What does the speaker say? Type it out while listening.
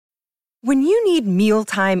When you need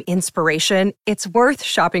mealtime inspiration, it's worth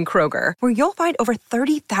shopping Kroger, where you'll find over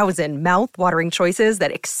 30,000 mouth-watering choices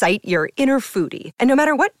that excite your inner foodie. And no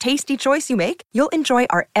matter what tasty choice you make, you'll enjoy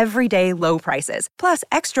our everyday low prices, plus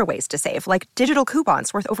extra ways to save, like digital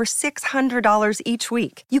coupons worth over $600 each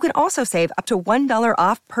week. You can also save up to $1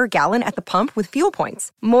 off per gallon at the pump with fuel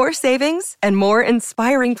points. More savings and more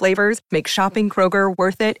inspiring flavors make shopping Kroger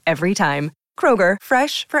worth it every time. Kroger,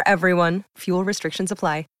 fresh for everyone. Fuel restrictions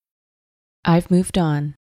apply. I've moved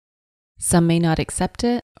on. Some may not accept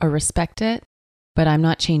it or respect it, but I'm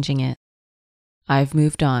not changing it. I've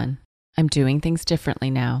moved on. I'm doing things differently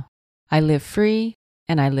now. I live free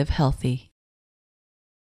and I live healthy.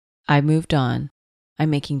 I moved on. I'm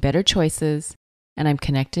making better choices and I'm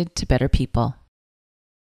connected to better people.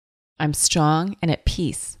 I'm strong and at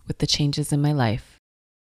peace with the changes in my life.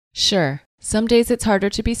 Sure, some days it's harder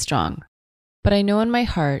to be strong, but I know in my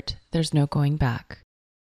heart there's no going back.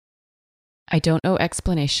 I don't owe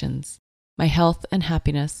explanations, my health and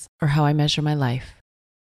happiness, or how I measure my life.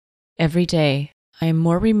 Every day, I am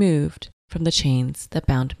more removed from the chains that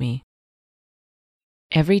bound me.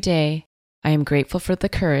 Every day, I am grateful for the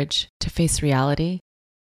courage to face reality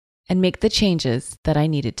and make the changes that I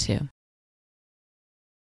needed to.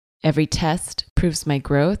 Every test proves my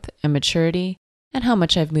growth and maturity and how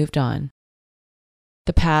much I've moved on.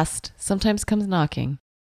 The past sometimes comes knocking,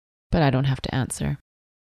 but I don't have to answer.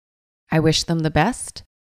 I wish them the best,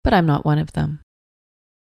 but I'm not one of them.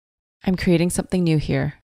 I'm creating something new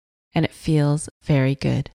here, and it feels very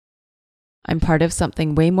good. I'm part of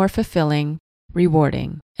something way more fulfilling,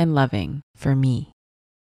 rewarding, and loving for me.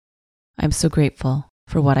 I'm so grateful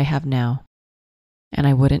for what I have now, and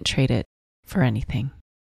I wouldn't trade it for anything.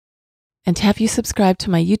 And have you subscribed to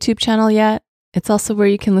my YouTube channel yet? It's also where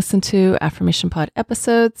you can listen to Affirmation Pod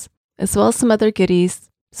episodes, as well as some other goodies.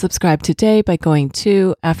 Subscribe today by going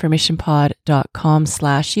to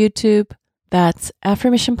affirmationpod.com/YouTube. That's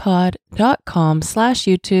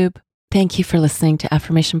affirmationpod.com/YouTube. Thank you for listening to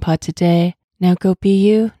Affirmation Pod today. Now go be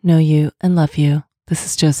you, know you, and love you. This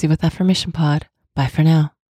is Josie with Affirmation Pod. Bye for now.